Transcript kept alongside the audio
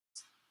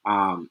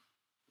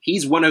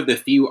He's one of the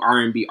few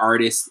R&B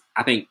artists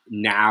I think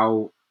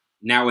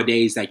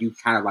nowadays that you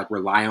kind of like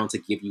rely on to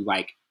give you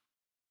like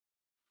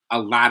a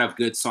lot of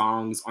good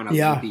songs on a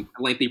Yeah.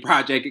 lengthy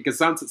project, because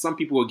some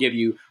people will give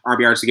you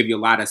R&B artists will give you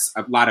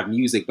a lot of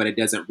music, but it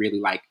doesn't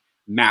really like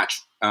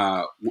match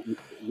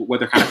what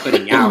they're kind of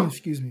putting out.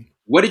 Excuse me.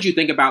 What did you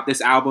think about this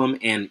album?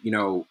 And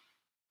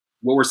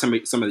what were some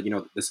of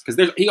the, this,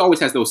 because he always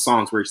has those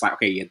songs where it's like,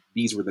 okay, yeah,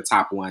 these were the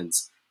top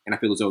ones, and I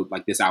feel as though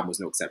like this album was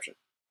no exception.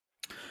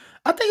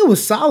 I think it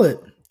was solid.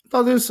 I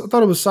thought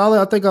it was solid.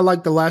 I think I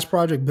liked the last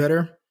project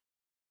better,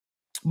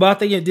 but I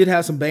think it did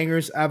have some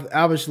bangers.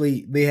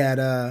 Obviously, they had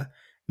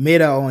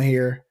Meta on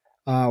here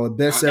with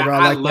Best Ever. I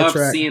I like that love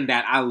track. seeing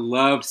that. I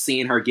loved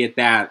seeing her get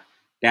that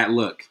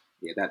look.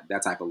 Yeah,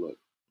 that type of look.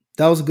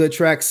 That was a good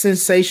track.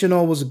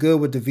 Sensational was good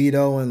with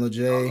DeVito and I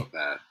LeJay. love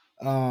that.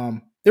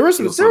 There were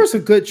some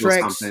good Feel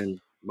tracks. something.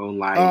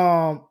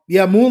 Moonlight.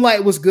 Yeah,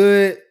 Moonlight was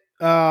good.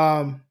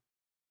 There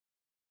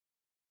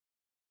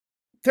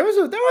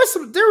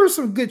were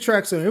some good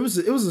tracks on it. It was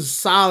a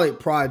solid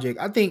project.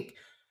 I think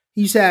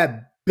he's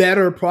had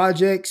better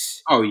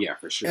projects. Oh yeah,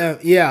 for sure.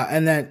 Yeah,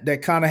 and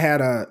that kind of had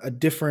a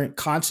different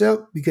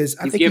concept because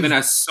I he's think given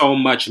us so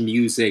much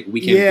music. We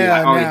can be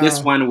like, oh,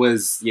 this one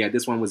was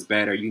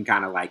better. You can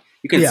kind of like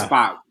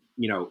spot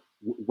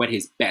what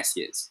his best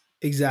is.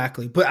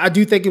 Exactly, but I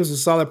do think it was a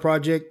solid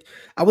project.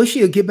 I wish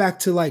he would get back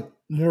to like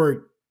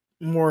more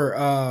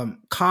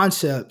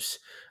concepts.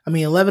 I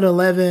mean,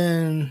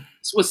 11:11.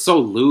 This was so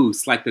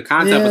loose. Like the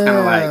concept was kind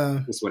of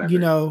like just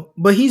whatever.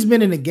 But he's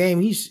been in the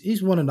game.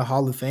 He's one of the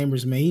Hall of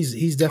Famers, man.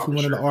 He's definitely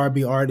one of the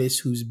R&B artists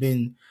who's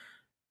been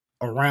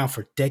around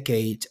for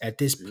decades at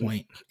this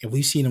point. And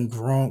we've seen him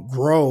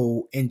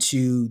grow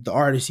into the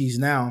artist he's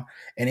now,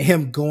 and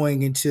him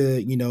going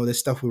into the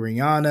stuff with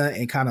Rihanna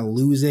and kind of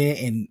losing,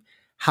 and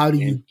how do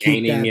you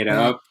get that it back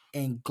up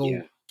and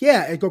go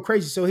and go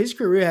crazy. So his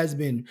career has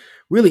been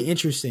really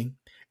interesting.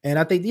 And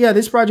I think,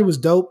 this project was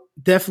dope.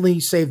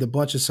 Definitely saved a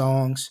bunch of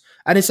songs.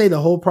 I didn't say the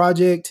whole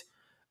project.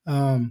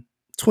 20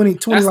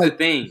 That's like the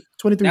thing.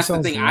 23 That's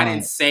songs. The thing. I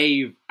didn't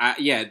save.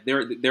 There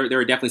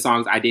are definitely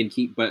songs I didn't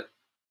keep, but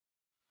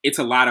it's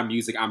a lot of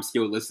music I'm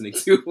still listening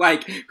to.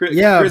 Like Chris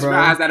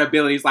Brown has that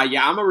ability. It's like,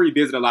 I'm gonna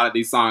revisit a lot of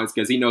these songs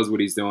because he knows what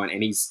he's doing,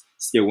 and he's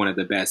still one of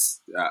the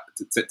best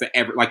to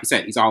ever. Like you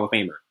said, he's a Hall of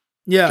Famer.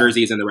 Yeah,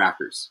 Jersey is in the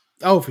rafters.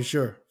 Oh, for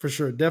sure.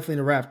 Definitely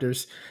the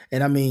Raptors.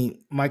 And I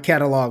mean, my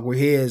catalog with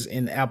his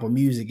in Apple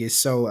Music is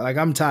so like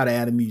I'm tired of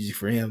adding music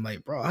for him.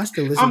 Like, bro, I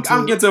still listen to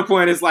I'm getting to a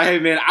point. It's like, hey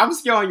man, I'm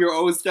still on your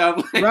old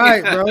stuff.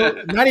 Right,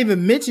 bro. Not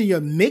even mention your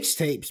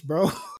mixtapes, bro.